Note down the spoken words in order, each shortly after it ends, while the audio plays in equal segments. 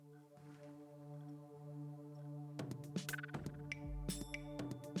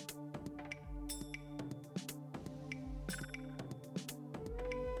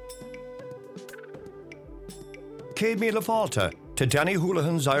Céad Míle Fáilte to Danny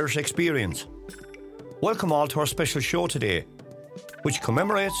Houlihan's Irish Experience. Welcome all to our special show today, which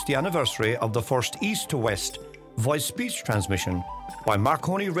commemorates the anniversary of the first East to West voice speech transmission by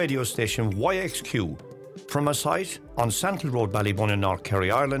Marconi radio station YXQ from a site on Santal Road, Ballybunion, North Kerry,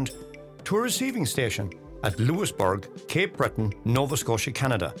 Ireland, to a receiving station at Louisburg, Cape Breton, Nova Scotia,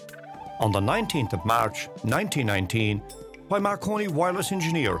 Canada, on the 19th of March 1919 by Marconi wireless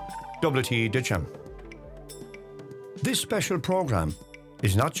engineer W.T. Ditcham. This special programme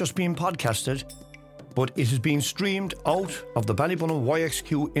is not just being podcasted, but it is being streamed out of the Ballybunion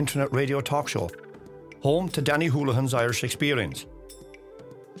YXQ Internet Radio Talk Show, home to Danny Houlihan's Irish Experience.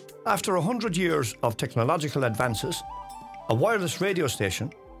 After 100 years of technological advances, a wireless radio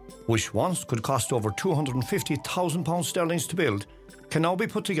station, which once could cost over £250,000 sterling to build, can now be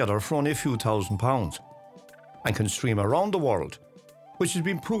put together for only a few £1,000 and can stream around the world, which has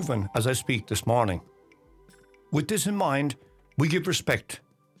been proven as I speak this morning. With this in mind, we give respect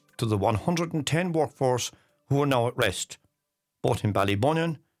to the 110 workforce who are now at rest, both in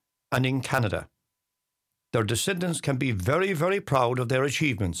Ballybunion and in Canada. Their descendants can be very, very proud of their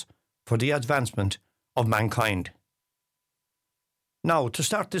achievements for the advancement of mankind. Now, to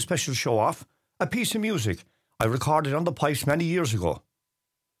start this special show off, a piece of music I recorded on the pipes many years ago.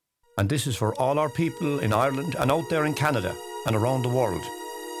 And this is for all our people in Ireland and out there in Canada and around the world.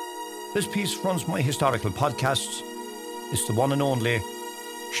 This piece runs my historical podcasts. It's the one and only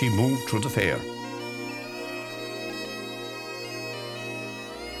She Moved Through the Fair.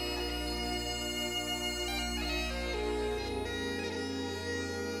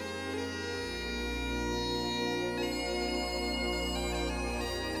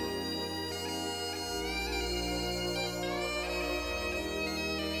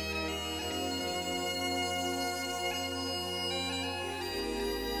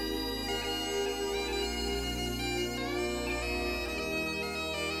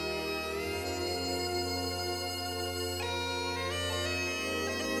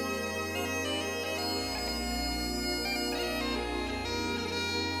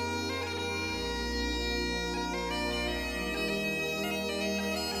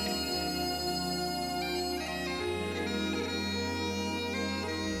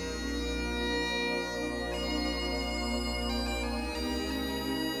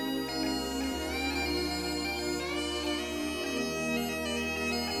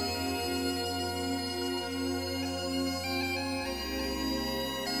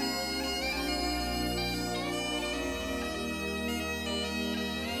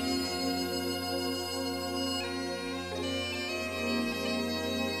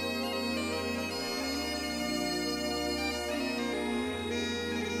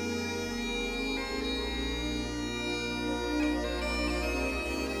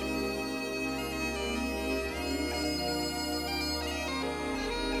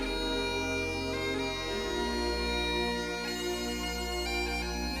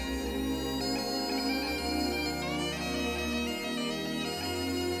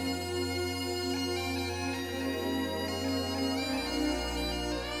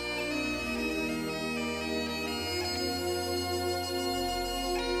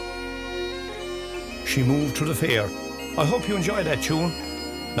 She Moved Through the Fair. I hope you enjoyed that tune.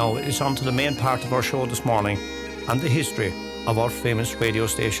 Now it's on to the main part of our show this morning and the history of our famous radio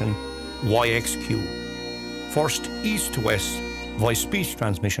station, YXQ. First East to West voice speech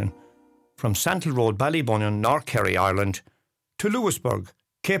transmission from Santal Road, Ballybunion, North Kerry, Ireland, to Louisburg,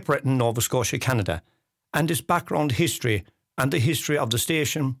 Cape Breton, Nova Scotia, Canada, and its background history and the history of the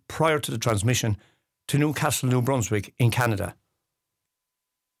station prior to the transmission to Newcastle, New Brunswick in Canada.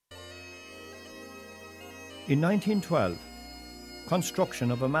 In 1912,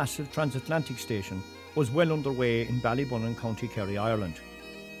 construction of a massive transatlantic station was well underway in Ballybunion, County Kerry, Ireland.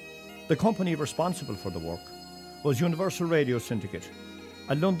 The company responsible for the work was Universal Radio Syndicate,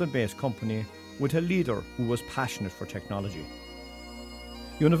 a London-based company with a leader who was passionate for technology.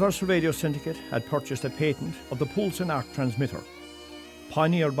 Universal Radio Syndicate had purchased a patent of the Poulsen arc transmitter,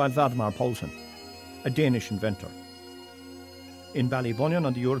 pioneered by Valdemar Poulsen, a Danish inventor. In Ballybunion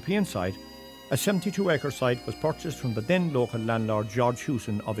on the European side, a 72-acre site was purchased from the then local landlord George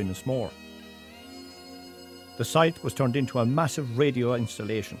Hewson of Innismore. The site was turned into a massive radio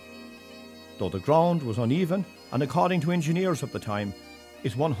installation. Though the ground was uneven, and according to engineers of the time,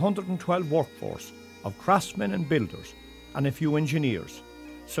 its 112 workforce of craftsmen and builders and a few engineers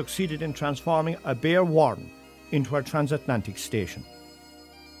succeeded in transforming a bare warren into a transatlantic station.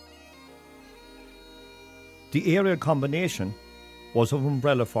 The aerial combination was of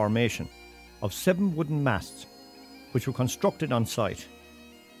umbrella formation of 7 wooden masts which were constructed on site.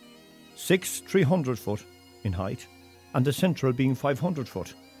 6 300-foot in height and the central being 500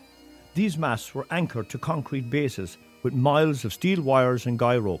 foot. These masts were anchored to concrete bases with miles of steel wires and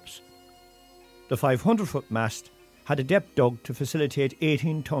guy ropes. The 500-foot mast had a depth dug to facilitate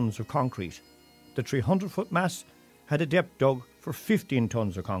 18 tons of concrete. The 300-foot mast had a depth dug for 15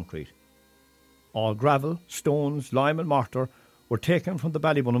 tons of concrete. All gravel, stones, lime and mortar were taken from the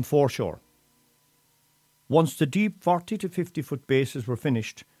Ballybunion foreshore. Once the deep 40 to 50-foot bases were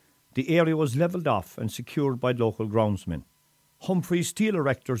finished, the area was levelled off and secured by local groundsmen. Humphrey Steel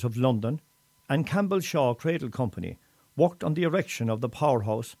Erectors of London and Campbell Shaw Cradle Company worked on the erection of the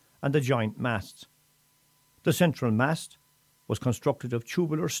powerhouse and the giant masts. The central mast was constructed of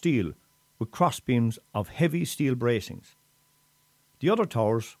tubular steel with crossbeams of heavy steel bracings. The other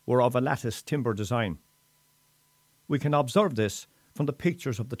towers were of a lattice timber design. We can observe this from the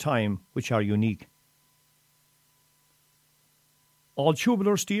pictures of the time, which are unique. All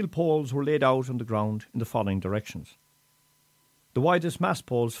tubular steel poles were laid out on the ground in the following directions. The widest mast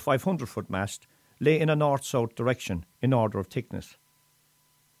pole's 500-foot mast lay in a north-south direction in order of thickness.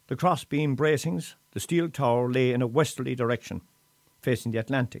 The crossbeam bracings, the steel tower lay in a westerly direction, facing the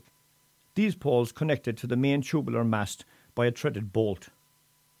Atlantic. These poles connected to the main tubular mast by a threaded bolt.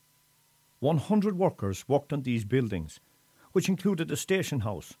 100 workers worked on these buildings, which included a station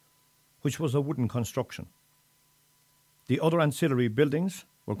house, which was a wooden construction. The other ancillary buildings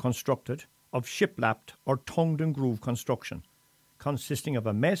were constructed of shiplapped or tongued and groove construction, consisting of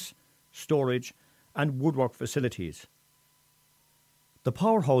a mess, storage, and woodwork facilities. The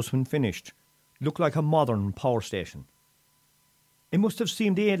powerhouse, when finished, looked like a modern power station. It must have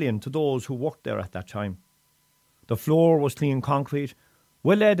seemed alien to those who worked there at that time. The floor was clean concrete,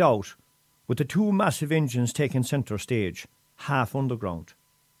 well laid out, with the two massive engines taking centre stage, half underground.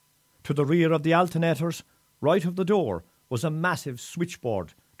 To the rear of the alternators, right of the door, was a massive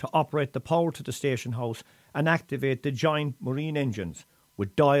switchboard to operate the power to the station house and activate the giant marine engines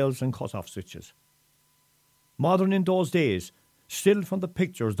with dials and cut-off switches. Modern in those days, still from the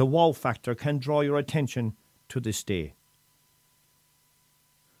pictures, the wow factor can draw your attention to this day.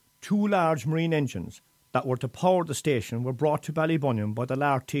 Two large marine engines that were to power the station were brought to Ballybunion by the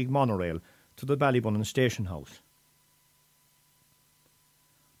Lartigue monorail to the Ballybunion station house.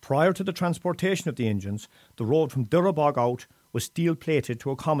 Prior to the transportation of the engines, the road from Durrabog out was steel-plated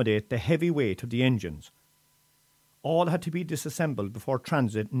to accommodate the heavy weight of the engines. All had to be disassembled before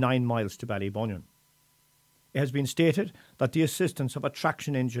transit 9 miles to Ballybunion. It has been stated that the assistance of a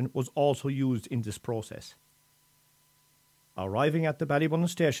traction engine was also used in this process. Arriving at the Ballybunion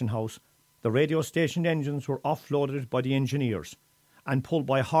station house, the radio station engines were offloaded by the engineers and pulled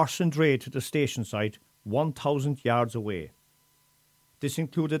by horse and dray to the station site 1,000 yards away. This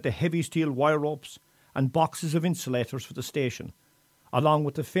included the heavy steel wire ropes and boxes of insulators for the station, along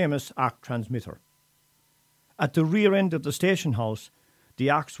with the famous arc transmitter. At the rear end of the station house,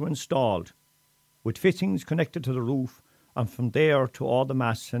 the arcs were installed, with fittings connected to the roof, and from there to all the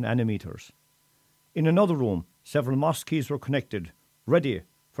masts and animators. In another room, several Moss keys were connected, ready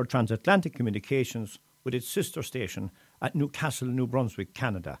for transatlantic communications with its sister station at Newcastle, New Brunswick,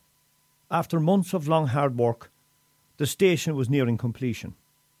 Canada. After months of long hard work, the station was nearing completion.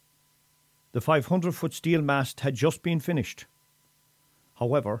 The 500-foot steel mast had just been finished.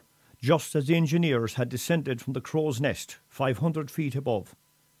 However, just as the engineers had descended from the crow's nest 500 feet above,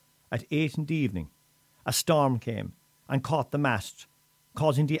 at 8 in the evening, a storm came and caught the mast,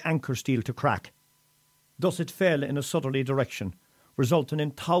 causing the anchor steel to crack. Thus it fell in a southerly direction, resulting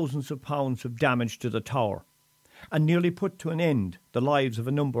in thousands of pounds of damage to the tower, and nearly put to an end the lives of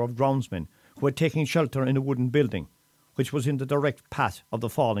a number of groundsmen who had taken shelter in a wooden building, which was in the direct path of the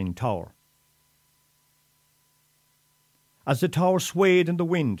falling tower. As the tower swayed in the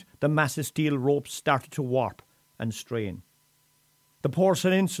wind, the massive steel ropes started to warp and strain. The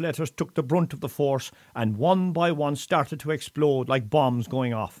porcelain insulators took the brunt of the force and one by one started to explode like bombs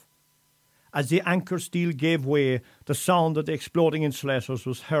going off. As the anchor steel gave way, the sound of the exploding insulators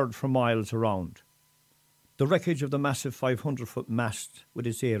was heard for miles around. The wreckage of the massive 500-foot mast with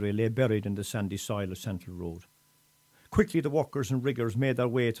its area lay buried in the sandy soil of Central Road. Quickly the workers and riggers made their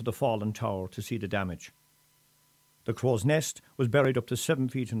way to the fallen tower to see the damage. The crow's nest was buried up to 7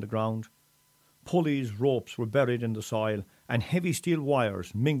 feet in the ground. Pulleys, ropes were buried in the soil, and heavy steel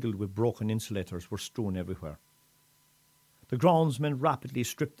wires mingled with broken insulators were strewn everywhere. The groundsmen rapidly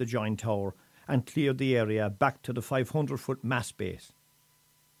stripped the giant tower and cleared the area back to the 500-foot mast base.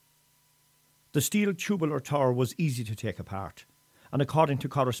 The steel tubular tower was easy to take apart, and according to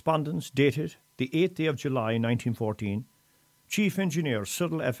correspondence dated the 8th day of July 1914, Chief Engineer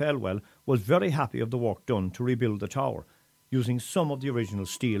Cyril F. Elwell was very happy of the work done to rebuild the tower, using some of the original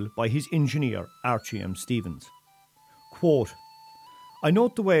steel by his engineer Archie M. Stevens. Quote, "I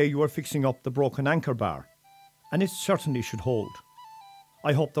note the way you are fixing up the broken anchor bar, and it certainly should hold.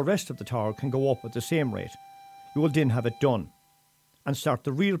 I hope the rest of the tower can go up at the same rate. You will then have it done and start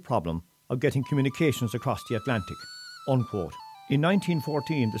the real problem of getting communications across the Atlantic." Unquote. In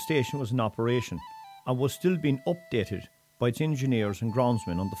 1914, the station was in operation and was still being updated by its engineers and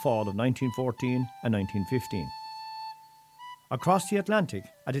groundsmen on the fall of 1914 and 1915. Across the Atlantic,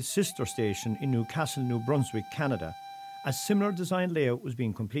 at its sister station in Newcastle, New Brunswick, Canada, a similar design layout was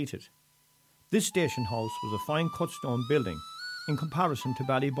being completed. This station house was a fine cut stone building in comparison to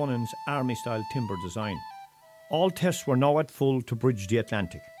Ballybunnon's army-style timber design. All tests were now at full to bridge the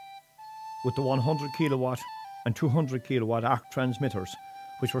Atlantic, with the 100 kilowatt and 200 kilowatt arc transmitters,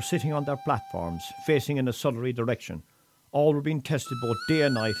 which were sitting on their platforms facing in a southerly direction. All were being tested both day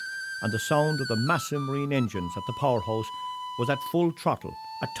and night, and the sound of the massive marine engines at the powerhouse was at full throttle,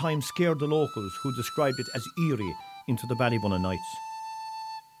 at times scared the locals, who described it as eerie, into the Ballybunnon nights.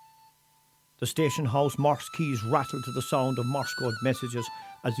 The station house Morse keys rattled to the sound of Morse code messages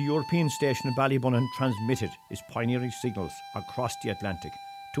as the European station in Ballybunnon transmitted its pioneering signals across the Atlantic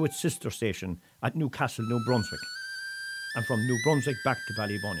to its sister station at Newcastle, New Brunswick, and from New Brunswick back to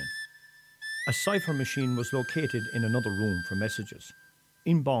Ballybunnon. A cipher machine was located in another room for messages,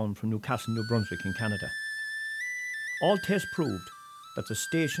 inbound from Newcastle, New Brunswick in Canada. All tests proved that the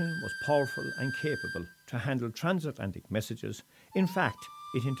station was powerful and capable to handle transatlantic messages. In fact,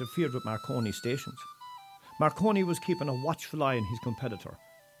 it interfered with Marconi stations. Marconi was keeping a watchful eye on his competitor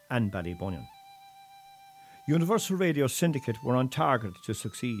and Ballybunnon. Universal Radio Syndicate were on target to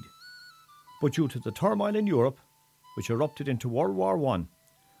succeed, but due to the turmoil in Europe, which erupted into World War I,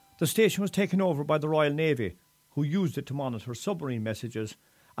 the station was taken over by the Royal Navy, who used it to monitor submarine messages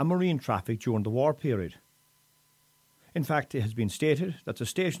and marine traffic during the war period. In fact, it has been stated that the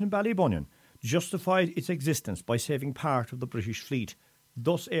station in Ballybunnon justified its existence by saving part of the British fleet,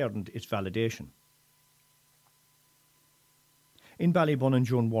 thus earned its validation. In Ballybunnon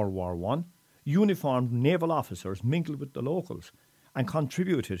during World War I, uniformed naval officers mingled with the locals and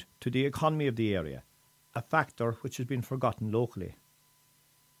contributed to the economy of the area, a factor which has been forgotten locally.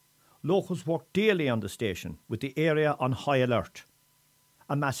 Locals worked daily on the station with the area on high alert.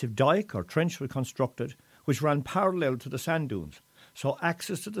 A massive dike or trench was constructed which ran parallel to the sand dunes, so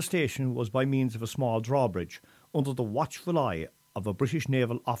access to the station was by means of a small drawbridge under the watchful eye of a British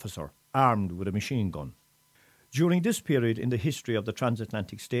naval officer armed with a machine gun. During this period in the history of the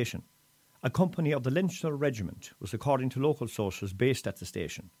transatlantic station, a company of the Leinster Regiment was, according to local sources, based at the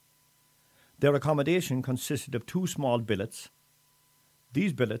station. Their accommodation consisted of 2 small billets.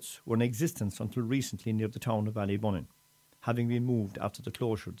 These billets were in existence until recently near the town of Ballybunnon, having been moved after the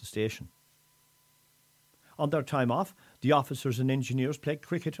closure of the station. On their time off, the officers and engineers played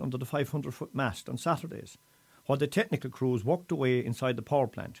cricket under the 500-foot mast on Saturdays, while the technical crews worked away inside the power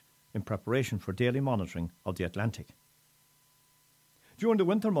plant in preparation for daily monitoring of the Atlantic. During the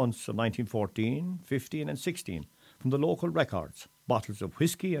winter months of 1914, 15 and 16, from the local records, bottles of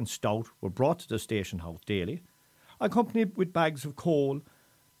whisky and stout were brought to the station house daily, accompanied with bags of coal.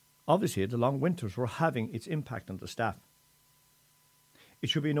 Obviously, the long winters were having its impact on the staff. It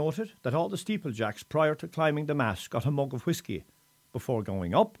should be noted that all the steeplejacks prior to climbing the mast got a mug of whisky before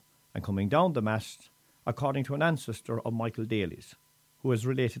going up and coming down the mast, according to an ancestor of Michael Daly's, who has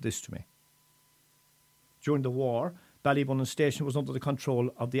related this to me. During the war, Ballybunnon Station was under the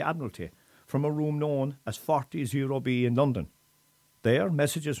control of the Admiralty from a room known as 40B in London. There,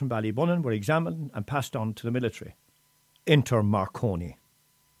 messages from Ballybunnon were examined and passed on to the military. Enter Marconi.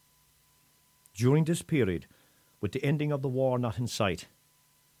 During this period, with the ending of the war not in sight,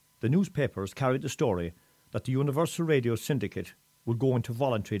 the newspapers carried the story that the Universal Radio Syndicate would go into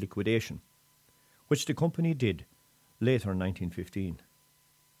voluntary liquidation, which the company did later in 1915.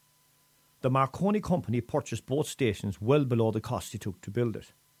 The Marconi company purchased both stations well below the cost it took to build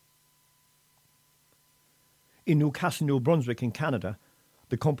it. In Newcastle, New Brunswick in Canada,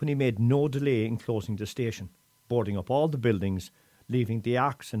 the company made no delay in closing the station, boarding up all the buildings, leaving the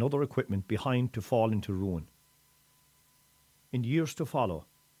arcs and other equipment behind to fall into ruin. In years to follow,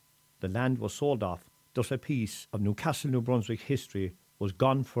 the land was sold off, thus a piece of Newcastle, New Brunswick history was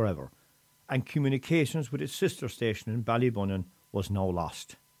gone forever, and communications with its sister station in Ballybunnon was now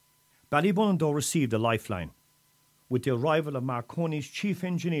lost. Ballybunnon, though, received a lifeline with the arrival of Marconi's chief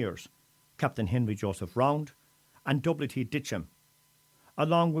engineers, Captain Henry Joseph Round and W.T. Ditcham,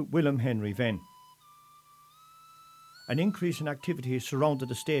 along with William Henry Venn. An increase in activity surrounded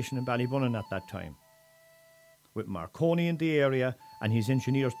the station in Ballybunnon at that time, with Marconi in the area and his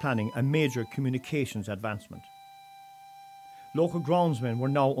engineers planning a major communications advancement. Local groundsmen were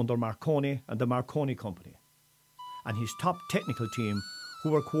now under Marconi and the Marconi Company, and his top technical team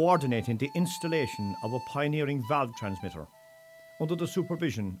who were coordinating the installation of a pioneering valve transmitter under the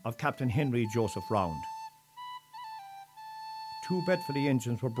supervision of Captain Henry Joseph Round. 2 Bedfordly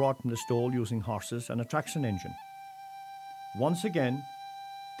engines were brought from the Stole using horses and a traction engine. Once again,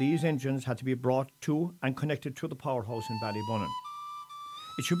 these engines had to be brought to and connected to the powerhouse in Ballybunnon.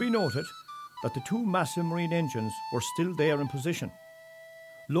 It should be noted that the 2 massive marine engines were still there in position.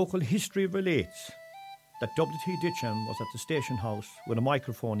 Local history relates that W.T. Ditcham was at the station house with a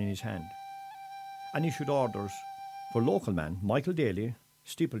microphone in his hand and issued orders for local man Michael Daly,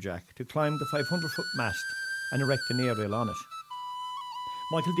 steeplejack, to climb the 500-foot mast and erect an aerial on it.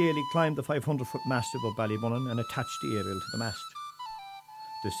 Michael Daly climbed the 500-foot mast above Ballybunnon and attached the aerial to the mast.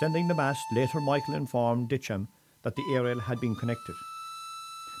 Descending the mast, later Michael informed Ditcham that the aerial had been connected.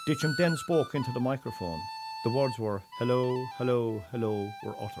 Ditcham then spoke into the microphone. The words were, "Hello, hello, hello,"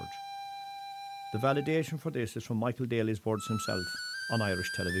 were uttered. The validation for this is from Michael Daly's words himself on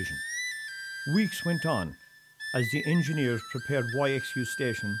Irish television. Weeks went on as the engineers prepared YXU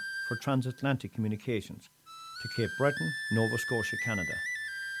station for transatlantic communications to Cape Breton, Nova Scotia, Canada.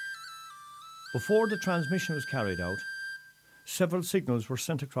 Before the transmission was carried out, several signals were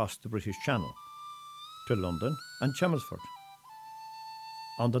sent across the British Channel to London and Chelmsford.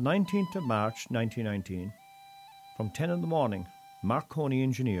 On the 19th of March 1919, from 10 in the morning, Marconi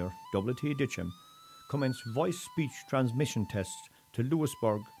engineer W.T. Ditcham commenced voice-speech transmission tests to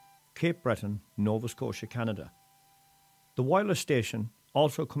Louisbourg, Cape Breton, Nova Scotia, Canada. The wireless station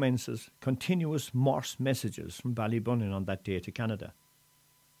also commences continuous Morse messages from Ballybunnon on that day to Canada.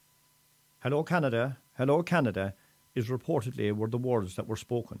 Hello Canada, is reportedly were the words that were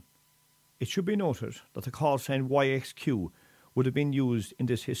spoken. It should be noted that the call sign YXQ would have been used in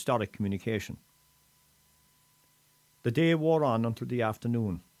this historic communication. The day wore on until the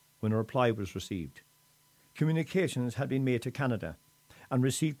afternoon, when a reply was received. Communications had been made to Canada and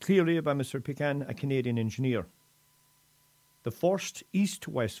received clearly by Mr. Pican, a Canadian engineer. The first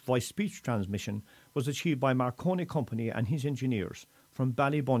east-to-west voice-speech transmission was achieved by Marconi Company and his engineers from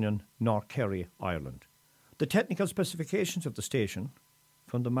Ballybunnon, North Kerry, Ireland. The technical specifications of the station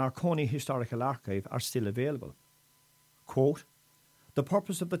from the Marconi Historical Archive are still available. Quote, "The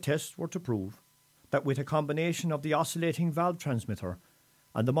purpose of the tests were to prove that with a combination of the oscillating valve transmitter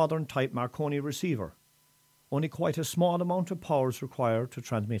and the modern type Marconi receiver, only quite a small amount of power is required to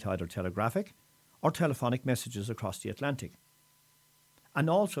transmit either telegraphic or telephonic messages across the Atlantic, and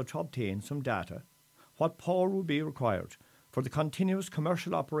also to obtain some data what power would be required for the continuous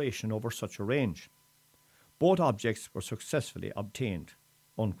commercial operation over such a range. Both objects were successfully obtained."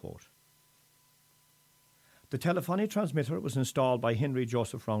 Unquote. The telephonic transmitter was installed by Henry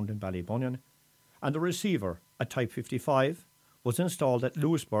Joseph Round in Ballybunnon, and the receiver, a Type 55, was installed at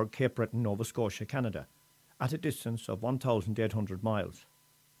Louisbourg, Cape Breton, Nova Scotia, Canada, at a distance of 1,800 miles.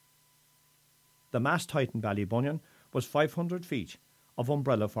 The mast height in Ballybunnon was 500 feet of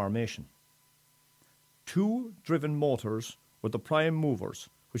umbrella formation. 2 driven motors were the prime movers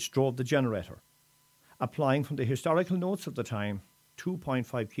which drove the generator, applying from the historical notes of the time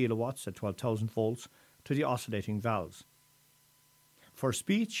 2.5 kilowatts at 12,000 volts to the oscillating valves. For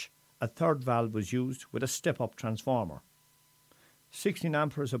speech, a third valve was used with a step-up transformer. 16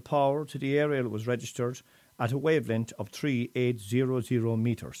 amperes of power to the aerial was registered at a wavelength of 3800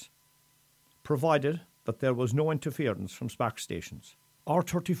 metres, provided that there was no interference from spark stations.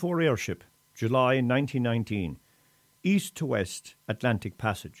 R-34 airship, July 1919, east to west Atlantic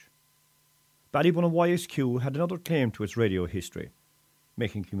Passage. Ballybunnon YXQ had another claim to its radio history,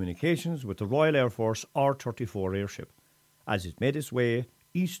 making communications with the Royal Air Force R-34 airship as it made its way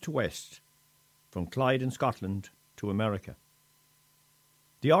east to west from Clyde in Scotland to America.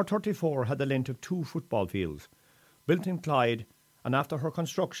 The R-34 had the length of 2 football fields, built in Clyde, and after her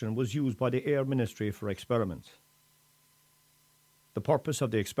construction was used by the Air Ministry for experiments. The purpose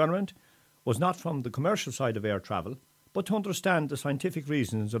of the experiment was not from the commercial side of air travel, but to understand the scientific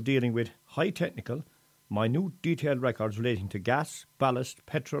reasons of dealing with high technical, minute detailed records relating to gas, ballast,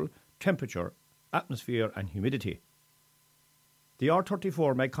 petrol, temperature, atmosphere and humidity. The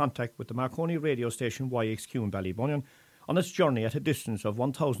R-34 made contact with the Marconi radio station YXQ in Ballybunnon on its journey at a distance of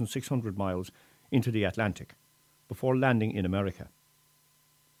 1,600 miles into the Atlantic, before landing in America.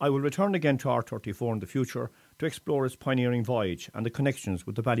 I will return again to R-34 in the future to explore its pioneering voyage and the connections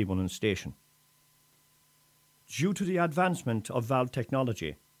with the Ballybunnon station. Due to the advancement of valve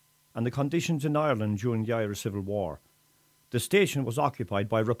technology and the conditions in Ireland during the Irish Civil War, the station was occupied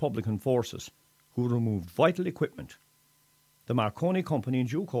by Republican forces who removed vital equipment. The Marconi Company in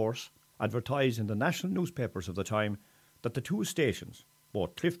due course advertised in the national newspapers of the time that the two stations,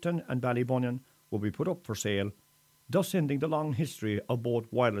 both Clifton and Ballybunion, will be put up for sale, thus ending the long history of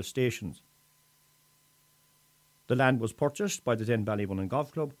both wireless stations. The land was purchased by the then Ballybunion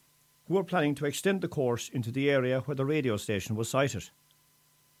Golf Club, who were planning to extend the course into the area where the radio station was sited.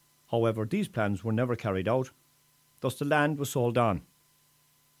 However, these plans were never carried out, thus the land was sold on.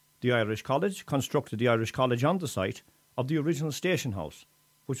 The Irish College constructed the Irish College on the site of the original station house,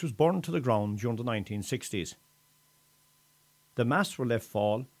 which was burned to the ground during the 1960s. The masts were left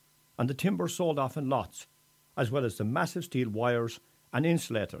fall and the timber sold off in lots, as well as the massive steel wires and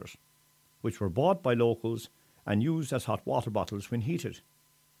insulators, which were bought by locals and used as hot water bottles when heated.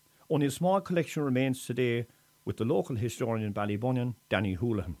 Only a small collection remains today with the local historian in Ballybunion, Danny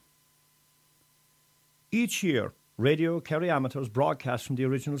Houlihan. Each year, Radio Kerry amateurs broadcast from the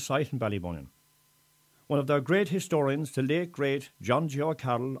original site in Ballybunion. One of their great historians, the late great John G.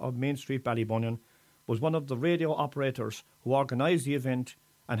 O'Carroll of Main Street, Ballybunion, was one of the radio operators who organised the event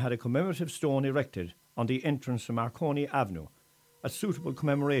and had a commemorative stone erected on the entrance to Marconi Avenue, a suitable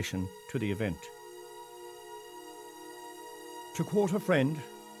commemoration to the event. To quote a friend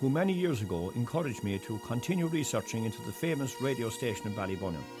who many years ago encouraged me to continue researching into the famous radio station in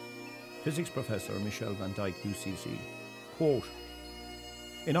Ballybunion, Physics Professor Michel van Dyck, UCC, quote,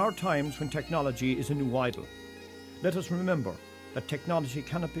 "In our times when technology is a new idol, let us remember that technology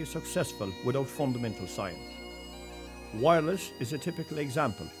cannot be successful without fundamental science. Wireless is a typical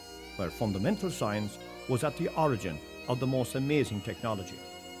example where fundamental science was at the origin of the most amazing technology.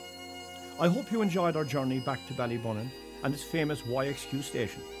 I hope you enjoyed our journey back to Ballybunion and its famous YXQ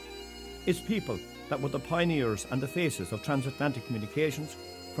station. Its people that were the pioneers and the faces of transatlantic communications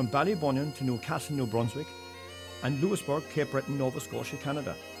from Ballybunion to Newcastle, New Brunswick, and Louisbourg, Cape Breton, Nova Scotia,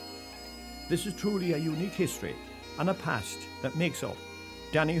 Canada. This is truly a unique history and a past that makes up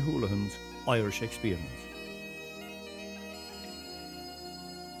Danny Houlihan's Irish experience."